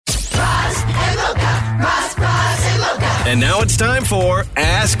And now it's time for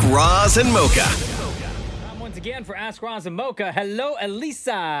Ask Roz and Mocha. Once again for Ask Roz and Mocha. Hello,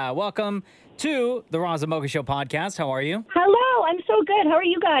 Elisa. Welcome to the Roz and Mocha Show podcast. How are you? Hello, I'm so good. How are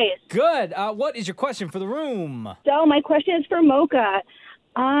you guys? Good. What is your question for the room? So my question is for Mocha.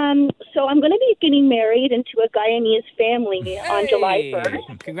 So I'm going to be getting married into a Guyanese family on July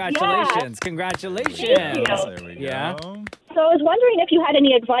 1st. Congratulations. Congratulations. Thank you. There we go. Yeah. So I was wondering if you had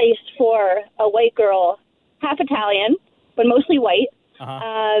any advice for a white girl, half Italian, but mostly white,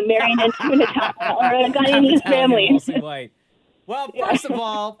 marrying into an Italian or a Guyanese family. Mostly white. Well, first of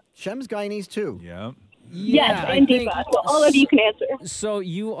all, Shem's Guyanese too. Yep. Yes, and Deepa. So all of you can answer. So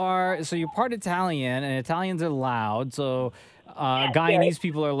you're part Italian, and Italians are loud. So Yes, Guyanese very.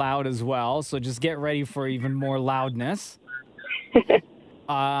 people are loud as well. So just get ready for even more loudness.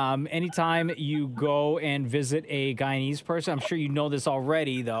 Anytime you go and visit a Guyanese person, I'm sure you know this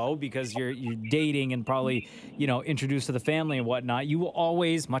already though, because you're dating and probably, introduced to the family and whatnot. You will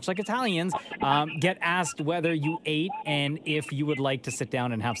always, much like Italians, get asked whether you ate and if you would like to sit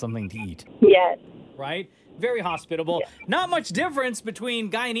down and have something to eat. Yes. Right? Very hospitable. Not much difference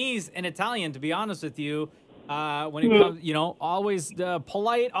between Guyanese and Italian, to be honest with you. When it comes, always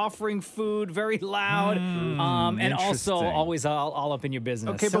polite, offering food, very loud, and also interesting. always all up in your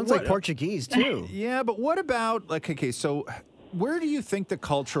business. Okay, but Sounds like Portuguese too. Yeah, but what about, so where do you think the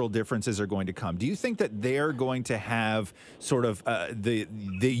cultural differences are going to come? Do you think that they're going to have sort of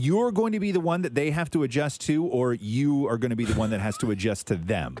you're going to be the one that they have to adjust to, or you are going to be the one that has to adjust to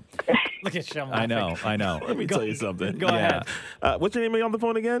them? Look at Sean. I know. Let me tell you something. Go ahead. What's your name on the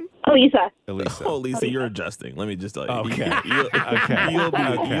phone again? Lisa. Elisa. Oh, Lisa, you're adjusting. Let me just tell you. Okay.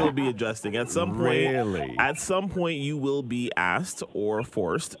 You'll be adjusting. At some point, Really? At some point, you will be asked or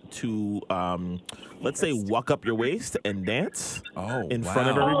forced to, let's say, walk up your waist and dance in front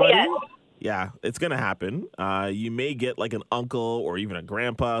of wow. everybody. yes. Yeah, it's going to happen. You may get like an uncle or even a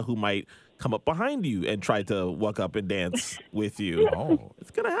grandpa who might come up behind you and try to walk up and dance with you. Oh,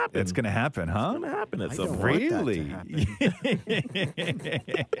 It's going to happen. it's going to happen, huh? It's going to happen at I some don't point. want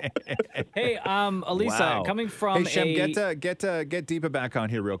Hey, Elisa, Wow. coming from Hey, Shem, a... get Deepa back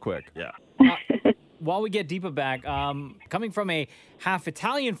on here real quick. Yeah. While we get Deepa back, coming from a half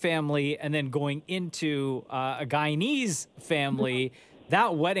Italian family and then going into a Guyanese family,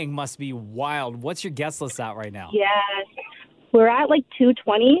 that wedding must be wild. What's your guest list at right now? Yes. We're at like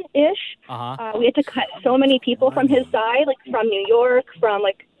 220-ish. Uh-huh. We had to cut so many people from his side, like from New York, from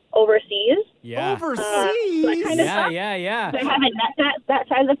like overseas. Yeah. Overseas. kind of Yeah, sucks. yeah. So I haven't met that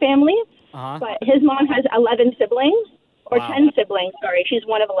side of the family. Uh-huh. But his mom has 11 siblings, or Wow. 10 siblings, sorry. She's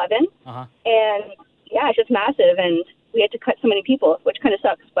one of 11. Uh-huh. And yeah, it's just massive. And we had to cut so many people, which kind of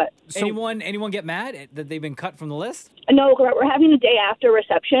sucks. But Anyone get mad that they've been cut from the list? no, we're having a day after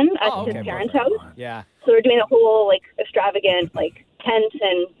reception at Oh, okay, his parents' house. Yeah. So we're doing a whole like extravagant like tents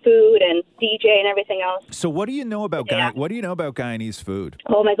and food and DJ and everything else. So what do you know about what do you know about Guyanese food?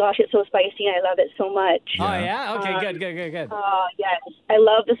 Oh my gosh, it's so spicy and I love it so much. Oh, yeah? Okay, good. Oh yes, I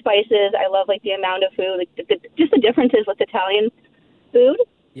love the spices. I love like the amount of food, like just the differences with Italian food.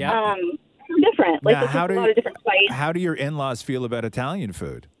 Yeah. So different. Like Now, there's just a lot of different spices. How do your in-laws feel about Italian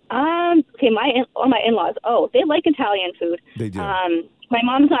food? Okay, my in-laws. Oh, they like Italian food. They do. My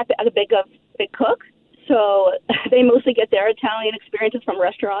mom's not a big cook, so they mostly get their Italian experiences from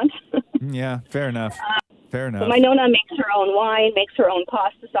restaurants. Yeah, fair enough. Fair enough. But my nonna makes her own wine, makes her own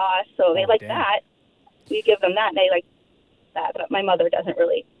pasta sauce, so they like damn. that. We give them that, and they like that. But my mother doesn't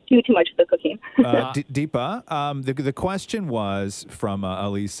really do too much of the cooking. Deepa, the question was from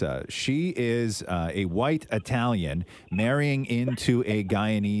Elisa. She is a white Italian marrying into a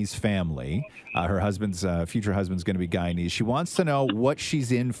Guyanese family. Her future husband's going to be Guyanese. She wants to know what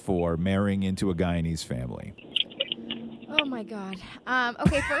she's in for marrying into a Guyanese family. Oh my God.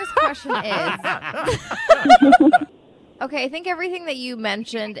 Okay, first question is. Okay, I think everything that you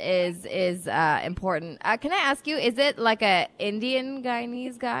mentioned is important. Can I ask you, is it like a Indian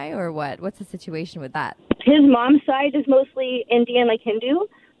Guyanese guy or what? What's the situation with that? His mom's side is mostly Indian, like Hindu,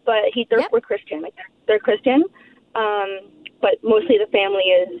 but we're Christian. Like they're Christian, but mostly the family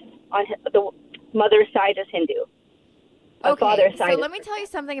is on the mother's side is Hindu. Father's side. So let me tell you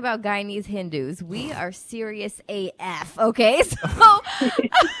something about Guyanese Hindus. We are serious AF, okay? So,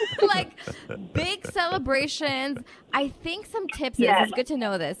 like, big celebrations. I think some tips, it's good to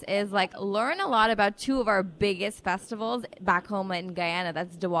know this, is, like, learn a lot about two of our biggest festivals back home in Guyana.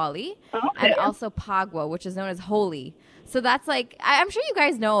 That's Diwali and also Pagwa, which is known as Holi. So that's, like, I'm sure you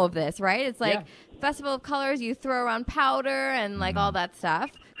guys know of this, right? It's, like, Festival of Colors. You throw around powder and, like, all that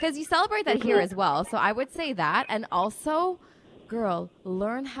stuff. Because you celebrate that here as well. So I would say that. And also, girl,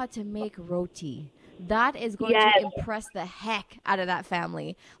 learn how to make roti. that is going Yes. to impress the heck out of that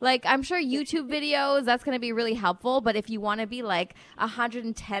family. Like, I'm sure YouTube videos, that's going to be really helpful. But if you want to be like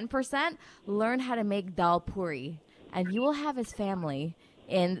 110%, learn how to make dal puri. And you will have his family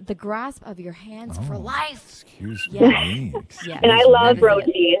in the grasp of your hands for life. Excuse Yes. me. Yes. And I love That is it.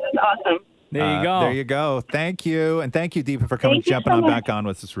 roti. That's awesome. There you go. There you go. Thank you. And thank you, Deepa, for coming, Thank you jumping so on much. back on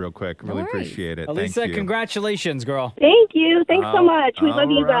with us real quick. Really worries. appreciate it. Elisa, Thank you. congratulations, girl. Thank you. Thanks Oh, so much. We love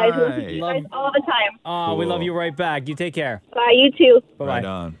you guys. We all listen to you right. guys all the time. Oh, we Cool. love you right back. You take care. Bye. You too. Bye-bye.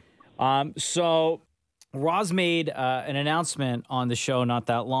 Right on. So Roz made an announcement on the show not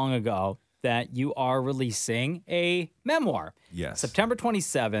that long ago that you are releasing a memoir. Yes. September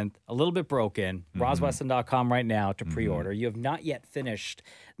 27th, A Little Bit Broken, rosweston.com right now to pre-order. You have not yet finished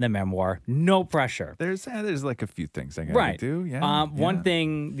the memoir. No pressure. There's like a few things I got Right. to do. Yeah. One yeah.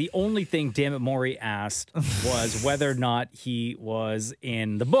 thing, the only thing Dammit Maury asked was whether or not he was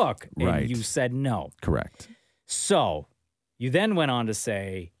in the book. And Right. you said no. Correct. So you then went on to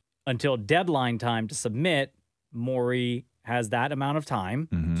say, until deadline time to submit, Maury has that amount of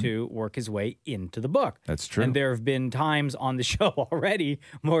time to work his way into the book. That's true. And there have been times on the show already,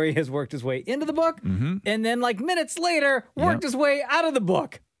 Maury has worked his way into the book and then like minutes later, worked his way out of the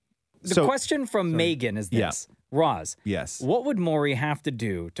book. The So- question from Megan is Yeah. this. Roz, Yes. what would Maury have to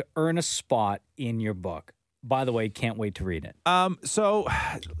do to earn a spot in your book? By the way, can't wait to read it. So,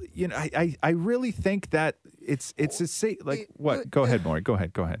 you know, I really think that it's like what? Go ahead, Maury. Go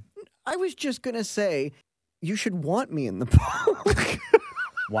ahead. I was just going to say, you should want me in the book.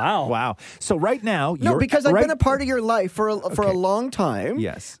 Wow. Wow. So right now, No, you're because I've right- been a part of your life for a Okay. long time.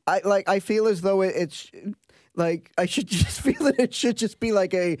 Yes. I feel as though it's like I should just feel that it should just be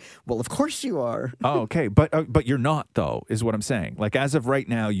like well, of course you are. Oh, okay. But you're not though, is what I'm saying. Like as of right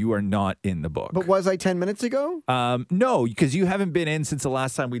now, you are not in the book. But was I 10 minutes ago? No, because you haven't been in since the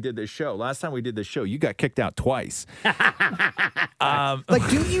last time we did this show. Last time we did this show, you got kicked out twice. Like,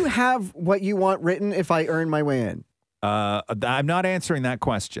 do you have what you want written if I earn my way in? I'm not answering that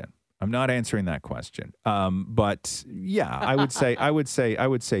question. But yeah, I would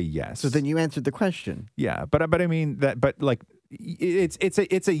say yes. So then you answered the question. Yeah, but I mean that. But like,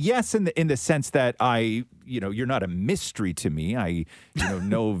 it's a yes in the sense that you're not a mystery to me. I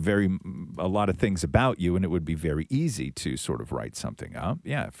know a lot of things about you, and it would be very easy to sort of write something up.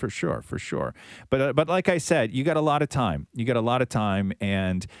 Yeah, for sure. But like I said, you got a lot of time.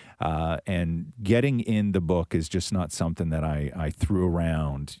 And getting in the book is just not something that I threw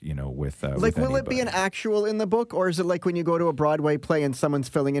around. With Like, will it be an anybody. actual in the book, or is it like when you go to a Broadway play and someone's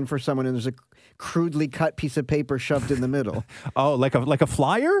filling in for someone and there's a crudely cut piece of paper shoved in the middle? Oh, like a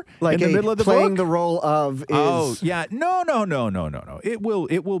flyer Like in the middle of the playing book? the role of is. Oh yeah, no. It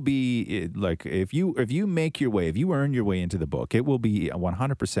will be like if you make your way, if you earn your way into the book, it will be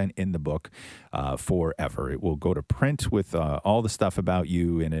 100% in the book forever. It will go to print with all the stuff about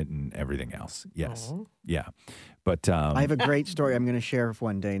you in it and everything else. Yes, yeah. But I have a great story I'm going to share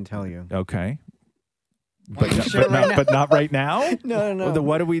one day and tell you. okay. Why But not right now. No. Well, then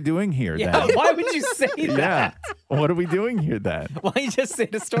what are we doing here? Yeah, then? why would you say that? Yeah. What are we doing here then? Why don't you just say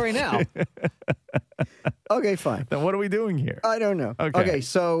the story now? Okay, fine. Then what are we doing here? I don't know. Okay.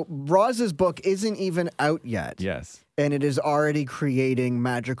 So Roz's book isn't even out yet. Yes. And it is already creating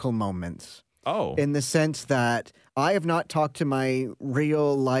magical moments Oh. in the sense that I have not talked to my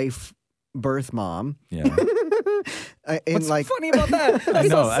real life birth mom. Yeah. In What's funny about that? That's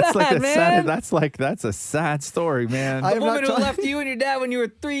No, so that's sad, like a man. sad. That's a sad story, man. I The have woman not who ta- left you and your dad when you were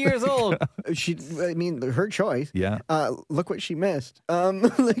 3 years old. her choice. Yeah. Look what she missed. I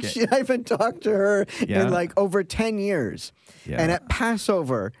haven't talked to her Yeah. in like over 10 years. Yeah. And at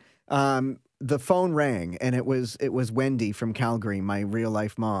Passover, the phone rang and it was Wendy from Calgary, my real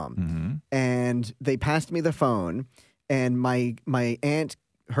life mom. Mm-hmm. And they passed me the phone, and my aunt,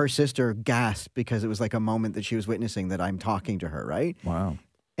 her sister, gasped because it was like a moment that she was witnessing that I'm talking to her, right? Wow.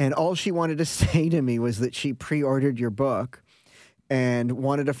 And all she wanted to say to me was that she pre-ordered your book and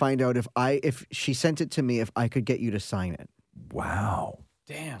wanted to find out if she sent it to me, if I could get you to sign it. Wow.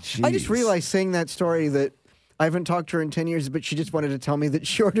 Damn. I just Jeez. realized saying that story that I haven't talked to her in 10 years, but she just wanted to tell me that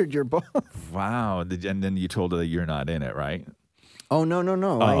she ordered your book. Wow. And then you told her that you're not in it, right? Oh, no.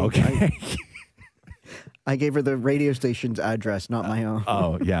 Oh, okay. I gave her the radio station's address, not my own.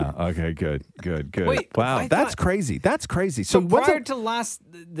 Oh, yeah. Okay, good. Wait, wow. I That's thought- crazy. That's crazy. So what's prior up-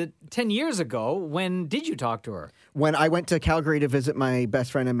 to the 10 years ago, when did you talk to her? When I went to Calgary to visit my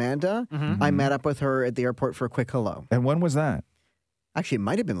best friend Amanda, I met up with her at the airport for a quick hello. And when was that? Actually, it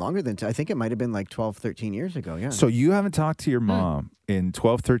might have been longer than I think it might have been like 12, 13 years ago. Yeah. So you haven't talked to your mom in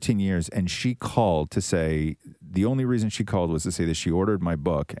 12, 13 years, and she called to say the only reason she called was to say that she ordered my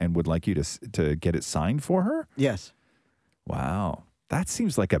book and would like you to get it signed for her. Yes. Wow. That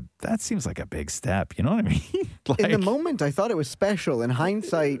seems like a big step. You know what I mean? In the moment, I thought it was special. In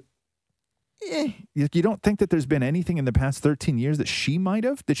hindsight, You don't think that there's been anything in the past 13 years that she might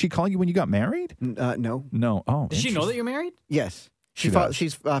have? Did she call you when you got married? No. No. Oh, Does she know that you're married? Yes.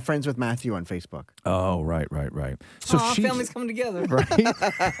 She's friends with Matthew on Facebook. Oh, right. So family's coming together.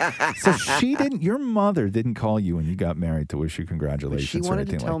 Right? So she didn't, your mother didn't call you when you got married to wish you congratulations She or wanted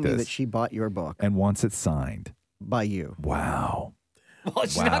to anything tell like me this. that she bought your book. And wants it signed. By you. Wow. Well,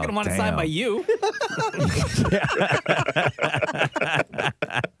 she's not going to want it signed by you.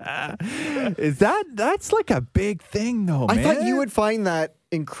 That's like a big thing, though, man. I thought you would find that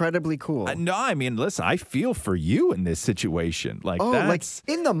incredibly cool. No, I mean, listen, I feel for you in this situation. Like, like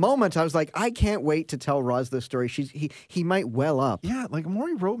in the moment, I was like, I can't wait to tell Roz this story. He might well up. Yeah, like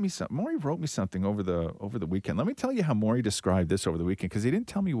Maury wrote me something over the weekend. Let me tell you how Maury described this over the weekend because he didn't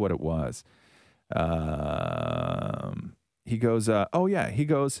tell me what it was. He goes,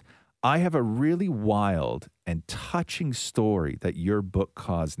 I have a really wild and touching story that your book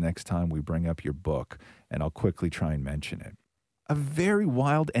caused next time we bring up your book, and I'll quickly try and mention it. A very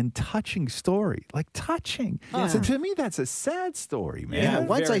wild and touching story, like touching. Yeah. So to me, that's a sad story, man. Yeah,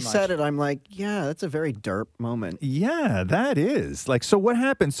 once I said it, I'm like, yeah, that's a very derp moment. Yeah, that is. Like, so what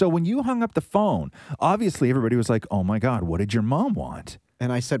happened? So when you hung up the phone, obviously everybody was like, oh my God, what did your mom want?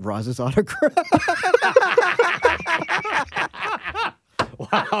 And I said Roz's autograph.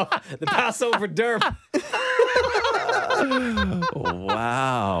 Wow, the Passover derp.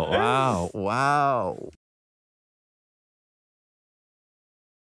 Wow.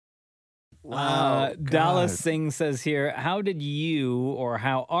 Dallas Singh says here, how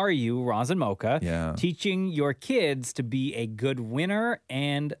are you, Roz and Mocha, teaching your kids to be a good winner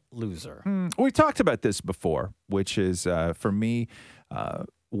and loser? We talked about this before, which is, for me,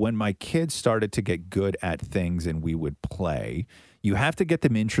 when my kids started to get good at things and we would play, you have to get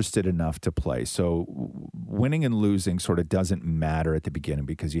them interested enough to play. So winning and losing sort of doesn't matter at the beginning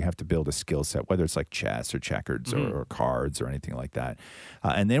because you have to build a skill set, whether it's like chess or checkers or cards or anything like that.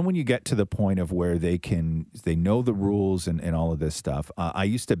 And then when you get to the point of where they know the rules and all of this stuff, I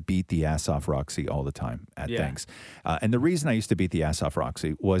used to beat the ass off Roxy all the time at things. And the reason I used to beat the ass off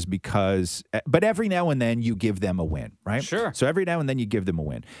Roxy was because, but every now and then you give them a win, right? Sure. So every now and then you give them a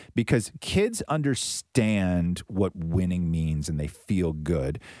win because kids understand what winning means and they feel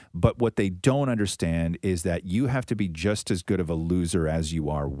good. But what they don't understand is that you have to be just as good of a loser as you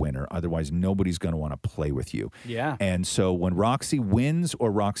are a winner. Otherwise, nobody's going to want to play with you. Yeah. And so when Roxy wins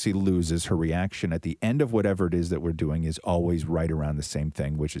or Roxy loses, her reaction at the end of whatever it is that we're doing is always right around the same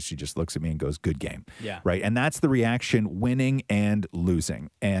thing, which is she just looks at me and goes, good game. Yeah. Right. And that's the reaction, winning and losing.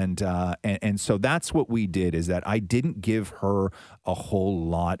 And so that's what we did, is that I didn't give her a whole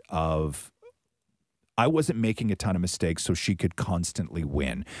lot of, I wasn't making a ton of mistakes so she could constantly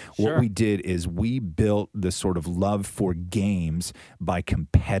win. Sure. What we did is we built the sort of love for games by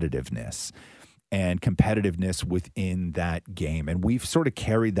competitiveness and competitiveness within that game. And we've sort of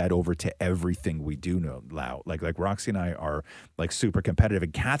carried that over to everything we do now. Like Roxy and I are like super competitive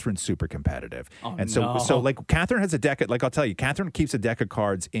and Catherine's super competitive. Oh, and so like Catherine has a deck, like I'll tell you, Catherine keeps a deck of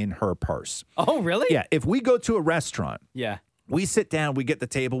cards in her purse. Oh, really? Yeah. If we go to a restaurant, Yeah. we sit down, we get the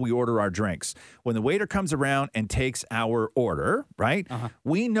table, we order our drinks. When the waiter comes around and takes our order, right,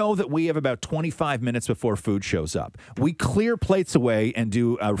 we know that we have about 25 minutes before food shows up. We clear plates away and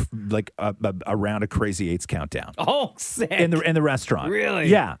do a round of Crazy Eights countdown. Oh, sick. In the restaurant. Really?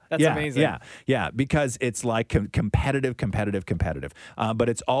 Yeah. That's amazing. Yeah, because it's like competitive. But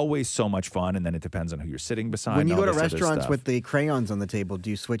it's always so much fun, and then it depends on who you're sitting beside. When you and go all to this other restaurants stuff. with the crayons on the table, do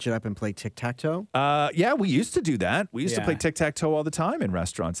you switch it up and play tic-tac-toe? Yeah, we used to do that. We used to play tic-tac-toe all the time in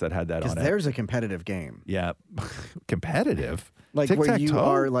restaurants that had that on Because it. there's a competitive game. Yeah, competitive. Like where you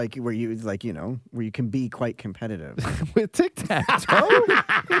Tic-tac-toe? are, like where you where you can be quite competitive. With tic-tac-toe?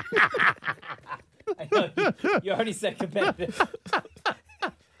 I know, you already said competitive.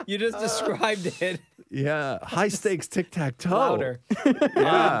 You just described it. Yeah, high stakes tic-tac-toe. Louder.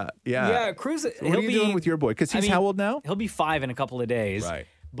 Yeah. Cruz. What are you doing with your boy? Because he's how old now? He'll be 5 in a couple of days. Right.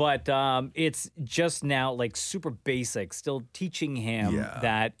 But it's just now like super basic. Still teaching him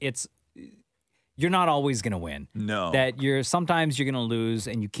that you're not always going to win. No. That sometimes you're going to lose,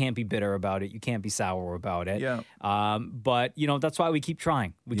 and you can't be bitter about it. You can't be sour about it. Yeah. But that's why we keep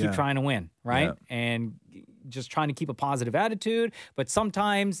trying. We keep trying to win, right? Yeah. And just trying to keep a positive attitude. But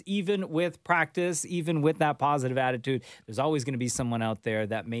sometimes, even with practice, even with that positive attitude, there's always going to be someone out there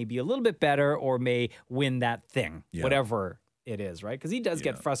that may be a little bit better or may win that thing, whatever it is, right? Because he does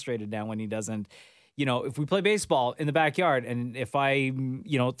get frustrated now when he doesn't. if we play baseball in the backyard and if I,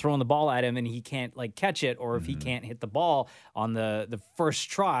 throwing the ball at him and he can't like catch it, or if he can't hit the ball on the first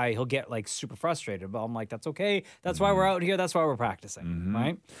try, he'll get like super frustrated. But I'm like, that's okay. That's why we're out here. That's why we're practicing,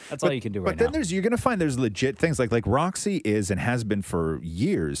 right? That's all you can do right now. But then you're going to find there's legit things like Roxy is and has been for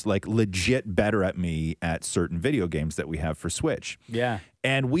years, like legit better at me at certain video games that we have for Switch. Yeah.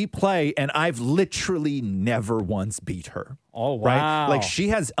 And we play, and I've literally never once beat her. Oh, Right? wow. Like, she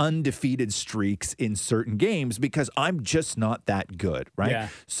has undefeated streaks in certain games because I'm just not that good, right? Yeah.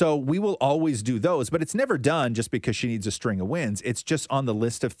 So we will always do those, but it's never done just because she needs a string of wins. It's just on the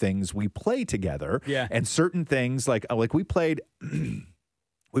list of things we play together. Yeah. And certain things, like we played,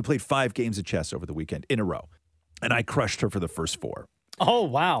 we played 5 games of chess over the weekend in a row, and I crushed her for the first 4. Oh,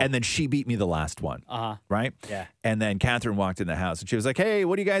 wow. And then she beat me the last one. Right? Yeah. And then Catherine walked in the house and she was like, hey,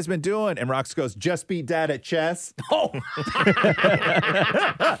 what have you guys been doing? And Rox goes, just beat Dad at chess. Oh.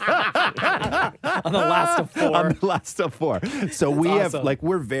 On the last of 4. On the last of 4. So we have, awesome.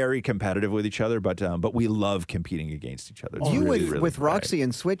 we're very competitive with each other, but we love competing against each other. It's You really, really with great. Roxy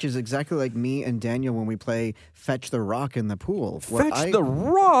and Switch is exactly like me and Daniel when we play Fetch the Rock in the pool. Fetch the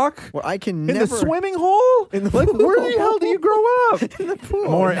rock? Where I can In never... the swimming hole? In the Like, pool. where the hell do you grow up? In the pool.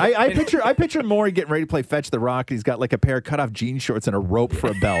 Maury, I picture Maury getting ready to play Fetch the Rock. He's got like a pair of cut-off jean shorts and a rope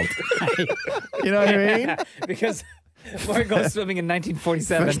for a belt. You know what I mean? Because Maury goes swimming in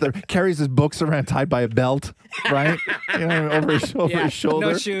 1947. Carries his books around tied by a belt, right? Over his Yeah, shoulder.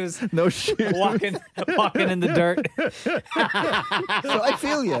 no shoes. No shoes. Walking in the dirt. So I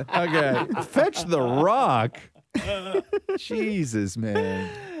feel you. Okay. Fetch the Rock. Jesus,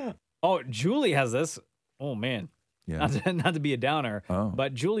 man. Oh, Julie has this. Oh, man. Yeah. Not to be a downer,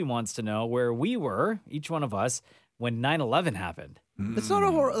 but Julie wants to know where we were, each one of us, when 9/11 happened. It's not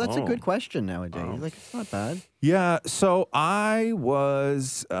a That's a good question nowadays. Like, it's not bad. Yeah, so I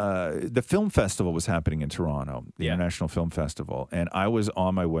was, the film festival was happening in Toronto, the International Film Festival, and I was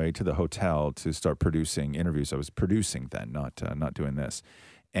on my way to the hotel to start producing interviews. I was producing then, not doing this.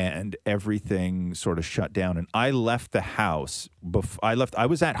 And everything sort of shut down. And I left the house. I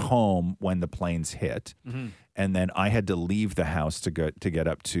was at home when the planes hit. Mm-hmm. And then I had to leave the house to get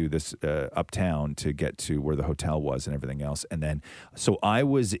up to this uptown to get to where the hotel was and everything else. And then, so I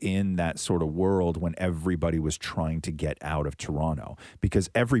was in that sort of world when everybody was trying to get out of Toronto because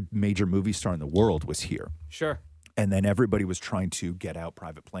every major movie star in the world was here. Sure. And then everybody was trying to get out,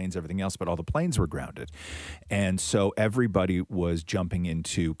 private planes, everything else, but all the planes were grounded. And so everybody was jumping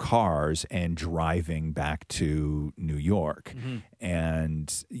into cars and driving back to New York. Mm-hmm.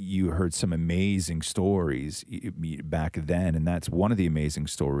 And you heard some amazing stories back then. And that's one of the amazing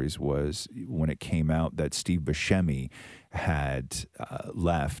stories was when it came out that Steve Buscemi had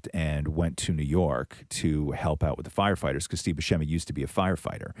left and went to New York to help out with the firefighters because Steve Buscemi used to be a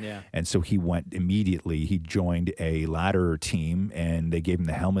firefighter. Yeah. And so he went immediately. He joined a ladder team and they gave him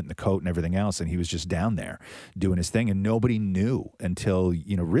the helmet and the coat and everything else. And he was just down there doing his thing. And nobody knew until,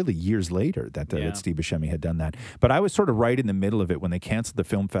 really years later that Steve Buscemi had done that. But I was sort of right in the middle of it when they canceled the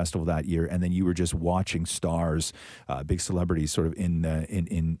film festival that year. And then you were just watching stars, big celebrities sort of in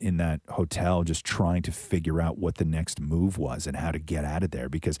that hotel, just trying to figure out what the next move was and how to get out of there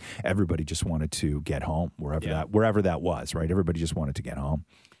because everybody just wanted to get home wherever that was, right? Everybody just wanted to get home.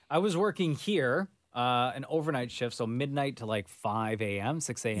 I was working here, an overnight shift, so midnight to like 5 a.m.,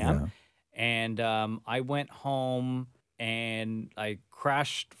 6 a.m. Yeah. And I went home and I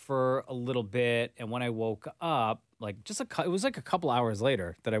crashed for a little bit. And when I woke up, it was like a couple hours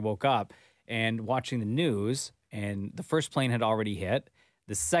later that I woke up and watching the news, and the first plane had already hit.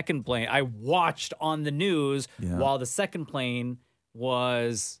 The second plane, I watched on the news while the second plane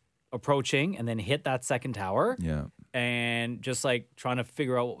was approaching and then hit that second tower. Yeah. And just like trying to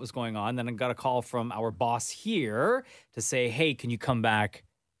figure out what was going on. Then I got a call from our boss here to say, hey, can you come back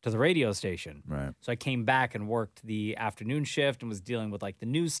to the radio station? Right. So I came back and worked the afternoon shift and was dealing with like the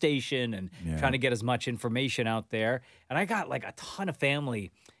news station and trying to get as much information out there. And I got like a ton of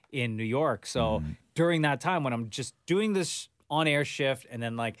family in New York. So during that time when I'm just doing this on-air shift and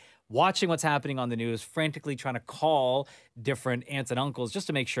then like watching what's happening on the news, frantically trying to call different aunts and uncles just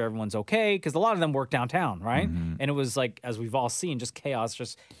to make sure everyone's okay, because a lot of them work downtown, right? And it was like, as we've all seen, just chaos,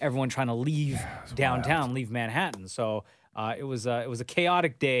 just everyone trying to leave downtown, leave Manhattan. So it was a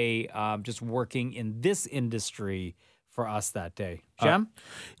chaotic day just working in this industry for us that day. Jem?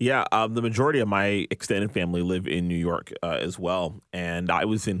 The majority of my extended family live in New York as well. And I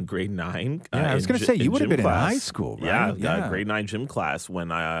was in grade 9. I was going to say, you would have been in high school, right? Yeah, grade 9 gym class when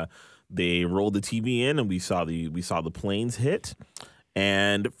they rolled the TV in and we saw the planes hit.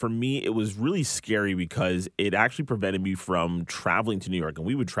 And for me, it was really scary because it actually prevented me from traveling to New York. And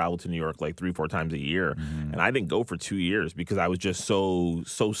we would travel to New York like 3-4 times a year. And I didn't go for 2 years because I was just so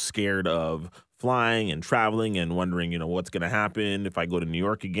scared of flying and traveling and wondering, what's going to happen if I go to New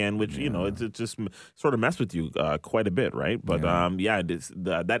York again, which, it just sort of messed with you quite a bit, right? But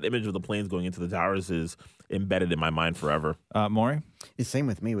that image of the planes going into the towers is embedded in my mind forever. Maury? It's same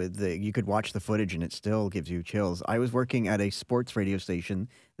with me. You could watch the footage and it still gives you chills. I was working at a sports radio station,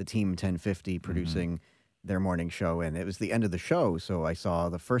 the Team 1050, producing their morning show, and it was the end of the show, so I saw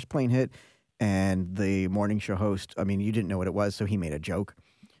the first plane hit, and the morning show host, you didn't know what it was, so he made a joke.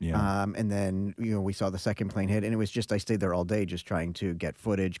 Yeah. And then, we saw the second plane hit, and it was just, I stayed there all day just trying to get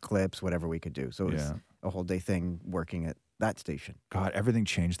footage, clips, whatever we could do. So it was a whole day thing working at that station. God, everything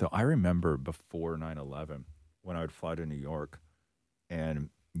changed, though. I remember before 9/11 when I would fly to New York, and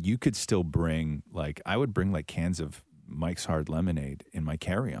you could still bring, I would bring, cans of Mike's Hard Lemonade in my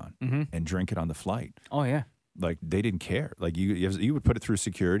carry-on and drink it on the flight. Oh, yeah. They didn't care. You would put it through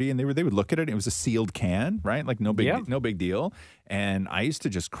security, and they would look at it. And it was a sealed can, right? No big deal. And I used to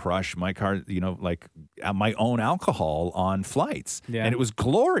just crush my car, my own alcohol on flights, and it was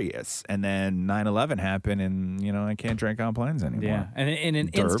glorious. And then 9/11 happened, and I can't drink on planes anymore. Yeah, and in an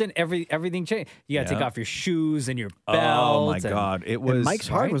instant, everything changed. You got to take off your shoes and your belt. Oh my God, it was. And Mike's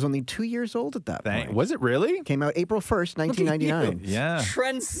Hard was only 2 years old at that point. Was it really? Came out April 1st, 1999. Yeah,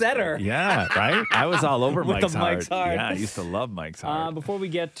 trendsetter. Yeah, right. I was all over With Mike's the Hard. Mike's Hard. Yeah, I used to love Mike's Hard. Before we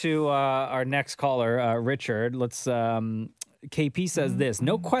get to our next caller, Richard, let's. KP says this,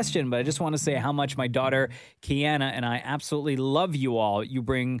 no question, but I just want to say how much my daughter Kiana and I absolutely love you all. You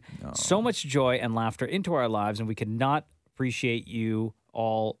bring so much joy and laughter into our lives, and we could not appreciate you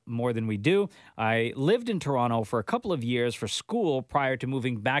all more than we do. I lived in Toronto for a couple of years for school prior to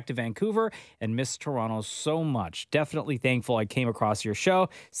moving back to Vancouver and miss Toronto so much. Definitely thankful I came across your show.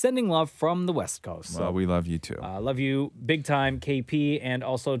 Sending love from the West Coast. Well, we love you too. Love you big time, KP, and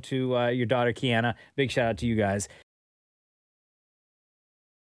also to your daughter Kiana. Big shout out to you guys.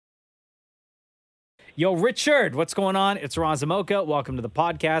 Yo, Richard, what's going on? It's Roz and Mocha. Welcome to the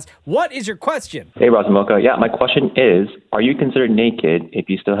podcast. What is your question? Hey, Roz and Mocha. Yeah, my question is, are you considered naked if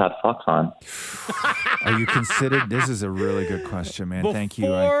you still have socks on? Are you considered? This is a really good question, man. Thank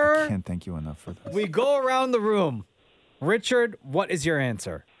you. I can't thank you enough for this. We go around the room. Richard, what is your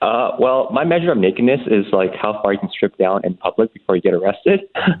answer? Well, my measure of nakedness is how far you can strip down in public before you get arrested.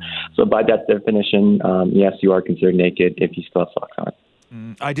 So by that definition, yes, you are considered naked if you still have socks on.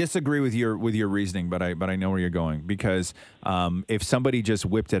 I disagree with your reasoning, but I know where you're going, because if somebody just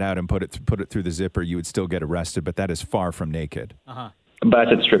whipped it out and put it through the zipper, you would still get arrested. But that is far from naked. But I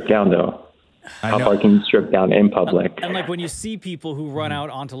said strip down though. How far can you strip down in public? And when you see people who run out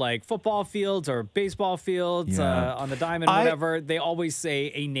onto football fields or baseball fields on the diamond, whatever, they always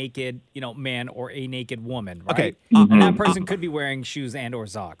say a naked, man or a naked woman, right? Okay. And that person could be wearing shoes and or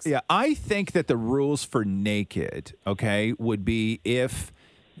socks. Yeah, I think that the rules for naked, would be if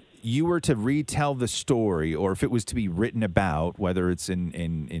you were to retell the story, or if it was to be written about, whether it's in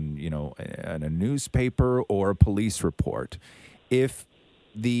a newspaper or a police report, if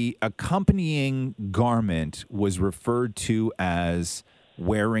the accompanying garment was referred to as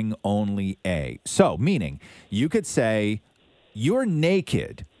wearing only a. So, meaning, you could say, you're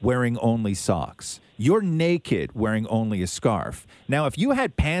naked wearing only socks. You're naked wearing only a scarf. Now, if you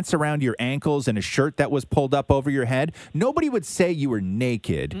had pants around your ankles and a shirt that was pulled up over your head, nobody would say you were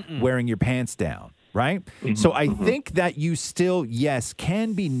naked wearing your pants down, right? So I think that you still, yes,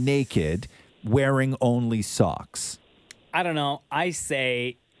 can be naked wearing only socks. I don't know. I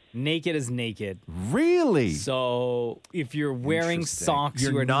say naked is naked. Really? So if you're wearing socks,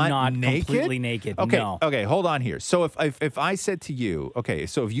 You're you are not naked? completely naked. Okay. No. Okay. Hold on here. So if I said to you,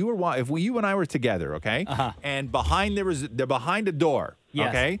 so if you and I were together, and behind behind a door. Yes.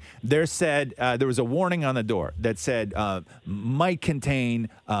 Okay. There was a warning on the door that said might contain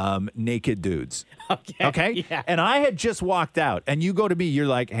naked dudes. Okay. Yeah. And I had just walked out, and you go to me, you're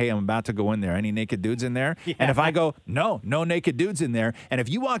like, "Hey, I'm about to go in there. Any naked dudes in there?" Yeah. And if I go, "No naked dudes in there," and if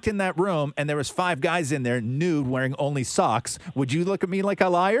you walked in that room and there was 5 guys in there nude wearing only socks, would you look at me like a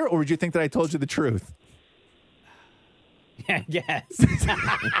liar, or would you think that I told you the truth? Yeah, yes.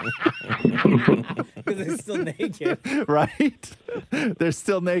 Because they're still naked. Right? They're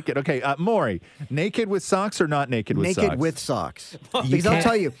still naked. Okay, Maury, naked with socks or not naked with socks? Naked with socks. Because I'll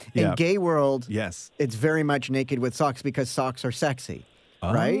tell you, in gay world, yes, it's very much naked with socks because socks are sexy.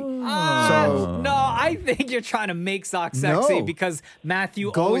 Right? No, I think you're trying to make socks sexy because Matthew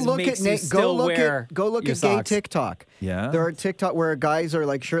always makes you still wear Go look your at gay socks. TikTok. Yeah. There are TikTok where guys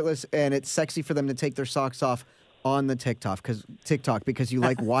are shirtless and it's sexy for them to take their socks off on the TikTok because you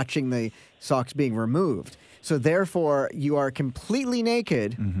like watching the socks being removed. So therefore, you are completely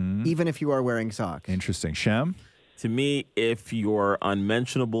naked, even if you are wearing socks. Interesting. Shem? To me, if your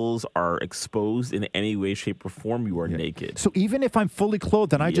unmentionables are exposed in any way, shape, or form, you are naked. So even if I'm fully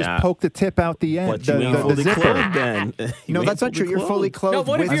clothed and I just poke the tip out the end, But you ain't fully clothed then. No, that's not true. You're fully clothed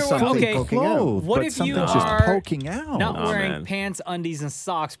what if with you're something poking out. What but if you something's just are poking out? not Oh, wearing man. pants, undies, and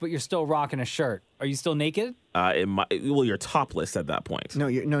socks, but you're still rocking a shirt? Are you still naked? Well, you're topless at that point. No,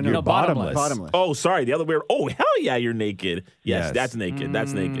 you're You're bottomless. Bottomless. Oh, sorry, the other way. Oh, hell yeah, you're naked. Yes, Yes. that's naked.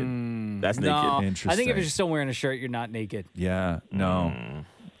 That's naked. That's naked. No, Interesting. I think if you're still wearing a shirt, you're not naked. Yeah,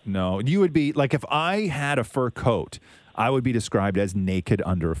 no. You would be like if I had a fur coat, I would be described as naked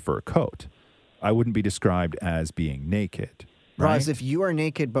under a fur coat. I wouldn't be described as being naked. Right? Roz, if you are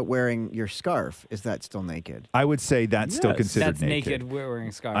naked but wearing your scarf, is that still naked? I would say that's still Yes. considered That's naked wearing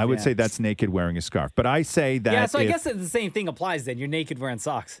a scarf. I would yeah. say that's naked wearing a scarf. But I say that Yeah, so I if guess the same thing applies then. You're naked wearing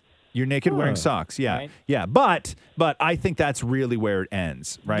socks. you're naked wearing socks. Yeah. Right. Yeah. But I think that's really where it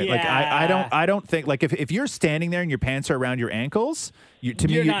ends, right? Like I don't think like if you're standing there and your pants are around your ankles, to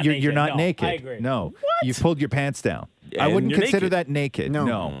me You're not you're naked. not No, naked. I agree. No. You've pulled your pants down. I And wouldn't you're consider naked. that naked.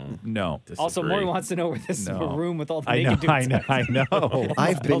 No. No. Also, Disagree. Maury wants to know where this is a No. room with all the I know, naked dudes. I know.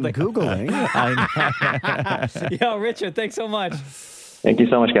 I've been Googling. Yo, Richard, thanks so much. Thank you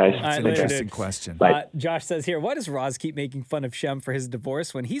so much, guys. All right, An later, interesting dude. question. Josh says here, why does Roz keep making fun of Shem for his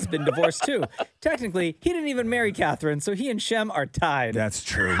divorce when he's been divorced too? Technically, he didn't even marry Catherine, so he and Shem are tied. That's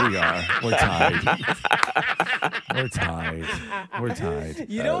true. We are. We're tied. We're tied. We're tied.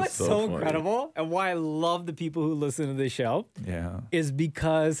 You know what's That's so so funny. incredible and why I love the people who listen to this show Yeah. is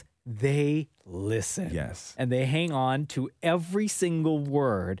because they listen. Yes. And they hang on to every single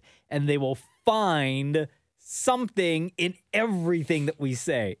word and they will find something in everything that we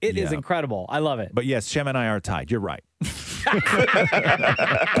say. It is Yeah. incredible. I love it. But yes, Shem and I are tied. You're right.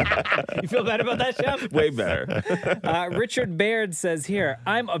 You feel bad about that, Shem? Way better. Richard Baird says here,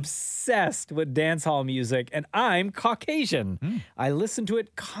 I'm obsessed with dance hall music and I'm Caucasian. I listen to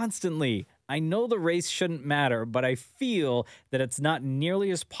it constantly. I know the race shouldn't matter, but I feel that it's not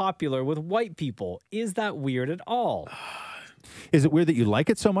nearly as popular with white people. Is that weird at all? Is it weird that you like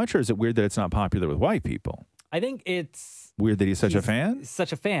it so much, or is it weird that it's not popular with white people? I think it's Weird that he's such a fan?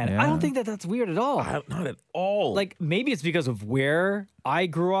 such a fan. Yeah. I don't think that that's weird at all. Not at all. Like maybe it's because of where I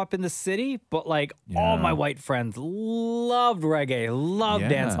grew up in the city, but like all my white friends loved reggae, loved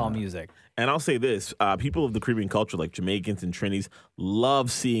dance hall music. And I'll say this: people of the Caribbean culture, like Jamaicans and Trinis,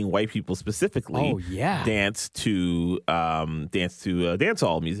 love seeing white people specifically Oh, yeah. dance to dance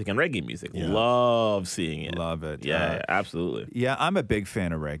hall music and reggae music. Love seeing it. Love it. Yeah, absolutely. Yeah, I'm a big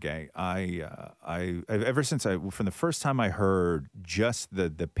fan of reggae. I ever since from the first time I heard just the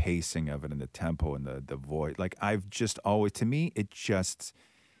pacing of it and the tempo and the voice, like I've just always, to me,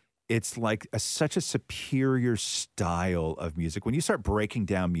 it's like such a superior style of music. When you start breaking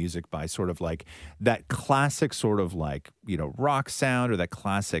down music by sort of like that classic sort of like, rock sound or that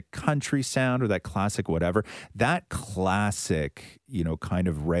classic country sound or that classic whatever, that classic, kind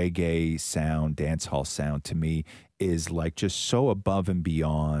of reggae sound, dance hall sound to me is like just so above and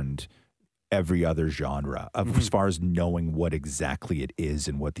beyond every other genre as far as knowing what exactly it is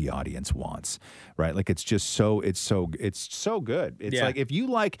and what the audience wants, right? Like it's so good. It's like if you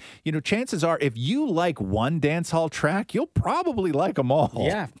like, chances are if you like one dance hall track, you'll probably like them all.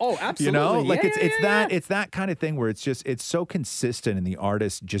 Yeah. Oh, absolutely. Like Yeah. it's that kind of thing where it's so consistent and the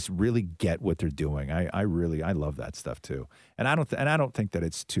artists just really get what they're doing. I love that stuff too. And I don't think that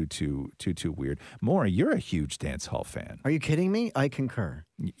it's too weird. Maury, you're a huge dance hall fan. Are you kidding me? I concur.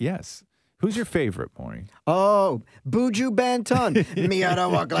 Yes. Who's your favorite, Maury? Oh, Buju Banton. Me oughta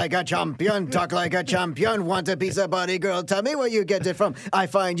walk like a champion, talk like a champion. Want a piece of body, girl? Tell me where you get it from. I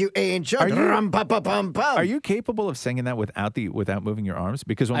find you ancient. Rum, pa, pa, pum, pum. Are you capable of singing that without moving your arms?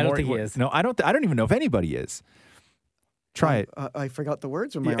 Because when I don't Maury, think he is. No, I don't even know if anybody is. Try it. I forgot the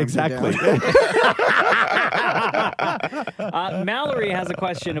words when my arms Exactly. are down. Mallory has a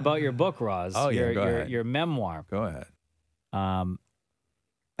question about your book, Roz. Oh, yeah, go ahead. Your memoir. Go ahead.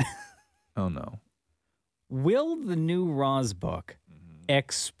 Oh no. Will the new Roz book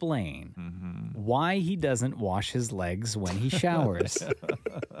explain why he doesn't wash his legs when he showers?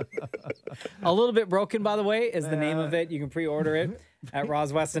 A Little Bit Broken, by the way, is the name of it. You can pre-order it at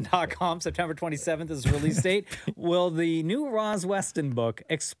rosweston.com. September 27th is the release date. Will the new Roz Weston book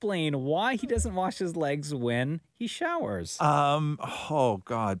explain why he doesn't wash his legs when he showers? Oh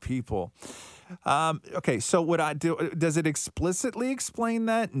God, people. Okay, so what I do, does it explicitly explain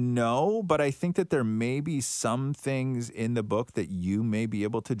that? No, but I think that there may be some things in the book that you may be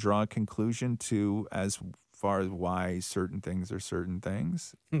able to draw a conclusion to as far as why certain things are certain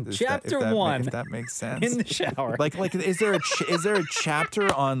things. Chapter 1. If that makes sense. In the shower. Like is there a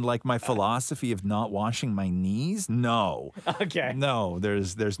chapter on like my philosophy of not washing my knees? No. Okay. No,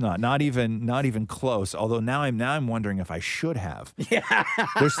 there's not even close. Although now I'm wondering if I should have. Yeah.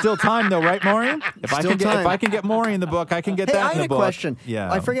 There's still time though, right, Maury? If I Still can get Maury in the book, I can get Hey, that I in had the a book. question.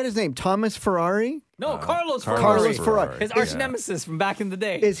 Yeah. I forget his name. Thomas Ferrari? No, Carlos Carlos Ferrari. Ferrari. His arch nemesis from back in the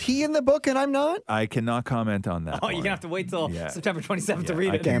day. Is he in the book and I'm not? I cannot comment on that. Oh, you're going to have to wait till Yeah. September 27th to Yeah,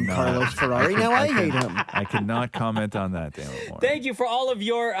 read I it. Damn Carlos Ferrari. Now I hate him. I cannot comment on that, Daniel Maury. Thank you for all of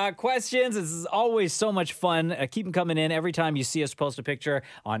your questions. This is always so much fun. Keep them coming in every time you see us post a picture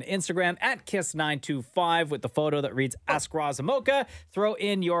on Instagram at Kiss925 with the photo that reads Ask Roz and Mocha. Throw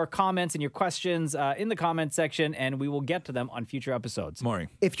in your comments and your questions in the comment section, and we will get to them on future episodes. Maury.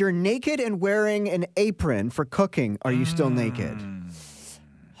 If you're naked and wearing an apron for cooking, are you still naked?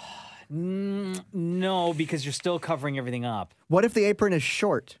 No, because you're still covering everything up. What if the apron is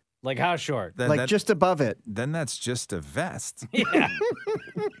short? Like how short? Like just above it? Then that's just a vest. Yeah.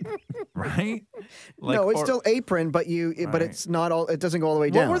 Right? No, it's still apron, but but it's not all. It doesn't go all the way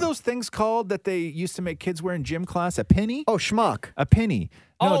down. What were those things called that they used to make kids wear in gym class? A pinny? Oh, schmuck. A pinny.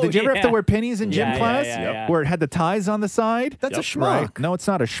 No, Oh, did you ever have to yeah. wear pinnies in gym Yeah, class? yeah. Where it had the ties on the side? That's a schmuck. Right. No, it's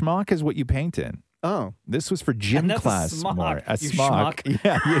not. A schmuck is what you paint in. Oh. This was for gym And that's a class. smock, Maury. A you smock. schmuck.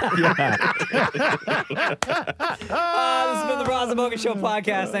 Yeah. This has been the Roz and Mocha Show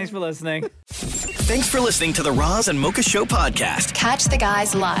podcast. Thanks for listening. Thanks for listening to the Roz and Mocha Show podcast. Catch the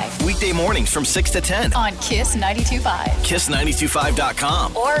guys live Weekday mornings from 6 to 10. on Kiss 92.5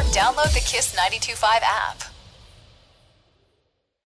 Kiss925.com. or download the Kiss 92.5 app.